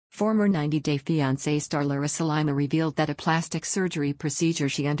Former 90 Day Fiancé star Larissa Lima revealed that a plastic surgery procedure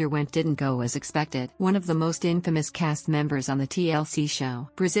she underwent didn't go as expected. One of the most infamous cast members on the TLC show,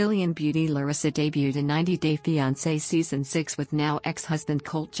 Brazilian beauty Larissa debuted in 90 Day Fiancé Season 6 with now ex-husband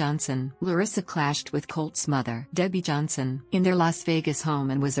Colt Johnson. Larissa clashed with Colt's mother, Debbie Johnson, in their Las Vegas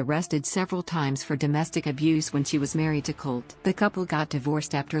home and was arrested several times for domestic abuse when she was married to Colt. The couple got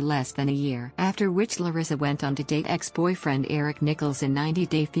divorced after less than a year, after which Larissa went on to date ex-boyfriend Eric Nichols in 90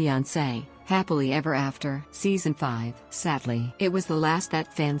 Day Fiancé, Happily Ever After, Season 5. Sadly, it was the last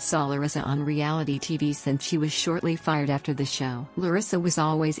that fans saw Larissa on reality TV since she was shortly fired after the show. Larissa was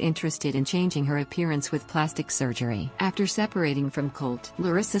always interested in changing her appearance with plastic surgery. After separating from Colt,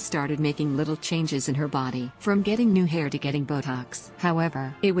 Larissa started making little changes in her body, from getting new hair to getting Botox.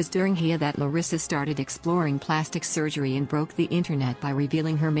 However, it was during HIA that Larissa started exploring plastic surgery and broke the internet by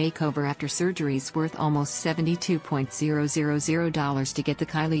revealing her makeover after surgeries worth almost $72,000 to get the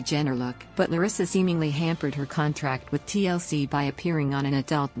Kylie Jenner look. But Larissa seemingly hampered her contract with TLC by appearing on an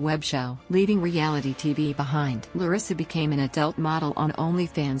adult web show, leaving reality TV behind. Larissa became an adult model on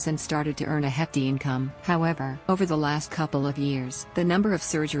OnlyFans and started to earn a hefty income. However, over the last couple of years, the number of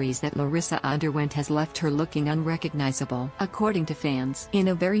surgeries that Larissa underwent has left her looking unrecognizable, according to fans. In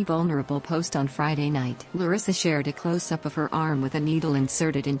a very vulnerable post on Friday night, Larissa shared a close-up of her arm with a needle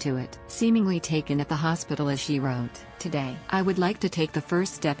inserted into it, seemingly taken at the hospital, as she wrote, "Today, I would like to take the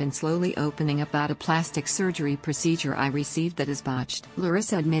first step in slowly opening about a plastic surgery procedure I received that is botched."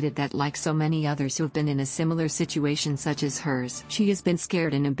 Larissa admitted that, like so many others who have been in a similar situation such as hers, she has been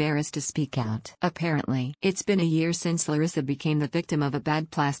scared and embarrassed to speak out. Apparently, it's been a year since Larissa became the victim of a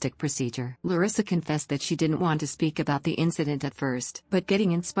bad plastic procedure. Larissa confessed that she didn't want to speak about the incident at first, but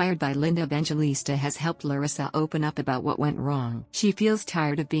getting inspired by Linda Evangelista has helped Larissa open up about what went wrong. She feels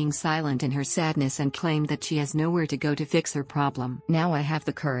tired of being silent in her sadness and claimed that she has nowhere to go to fix her problem. "Now I have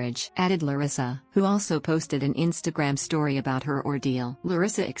the courage," added Larissa, who also posted an Instagram story about her ordeal.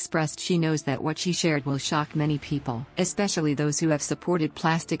 Larissa expressed she knows that what she shared will shock many people, especially those who have supported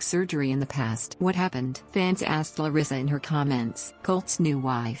plastic surgery in the past. "What happened?" fans asked Larissa in her comments. Colt's new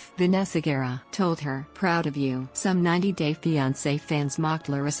wife, Vanessa Guerra, told her, "Proud of you." Some 90 Day Fiancé fans mocked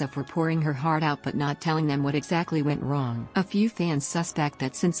Larissa for pouring her heart out but not telling them what exactly went wrong. A few fans suspect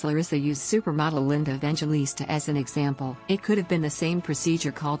that since Larissa used supermodel Linda Evangelista as an example, it could have been the same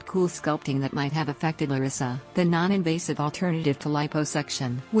procedure called cool sculpting that might have affected Larissa. The non-invasive alternative to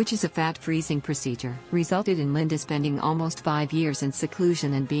liposuction, which is a fat-freezing procedure, resulted in Linda spending almost 5 years in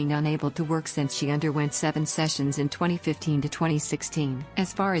seclusion and being unable to work since she underwent 7 sessions in 2015 to 2016.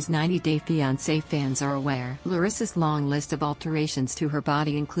 As far as 90 Day Fiancé fans are aware, Larissa's long list of alterations to her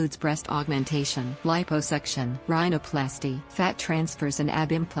body includes breast augmentation, liposuction, rhinoplasty, fat transfers and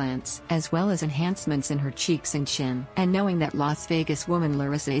ab implants, as well as enhancements in her cheeks and chin. And knowing that Las Vegas woman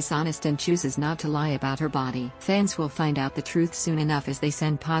Larissa is honest and chooses not to lie about her body, fans will find out the truth soon enough as they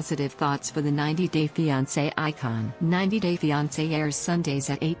send positive thoughts for the 90 Day Fiancé icon. 90 Day Fiancé airs Sundays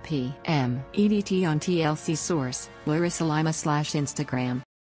at 8 p.m. EDT on TLC. Source: Larissa Lima / Instagram.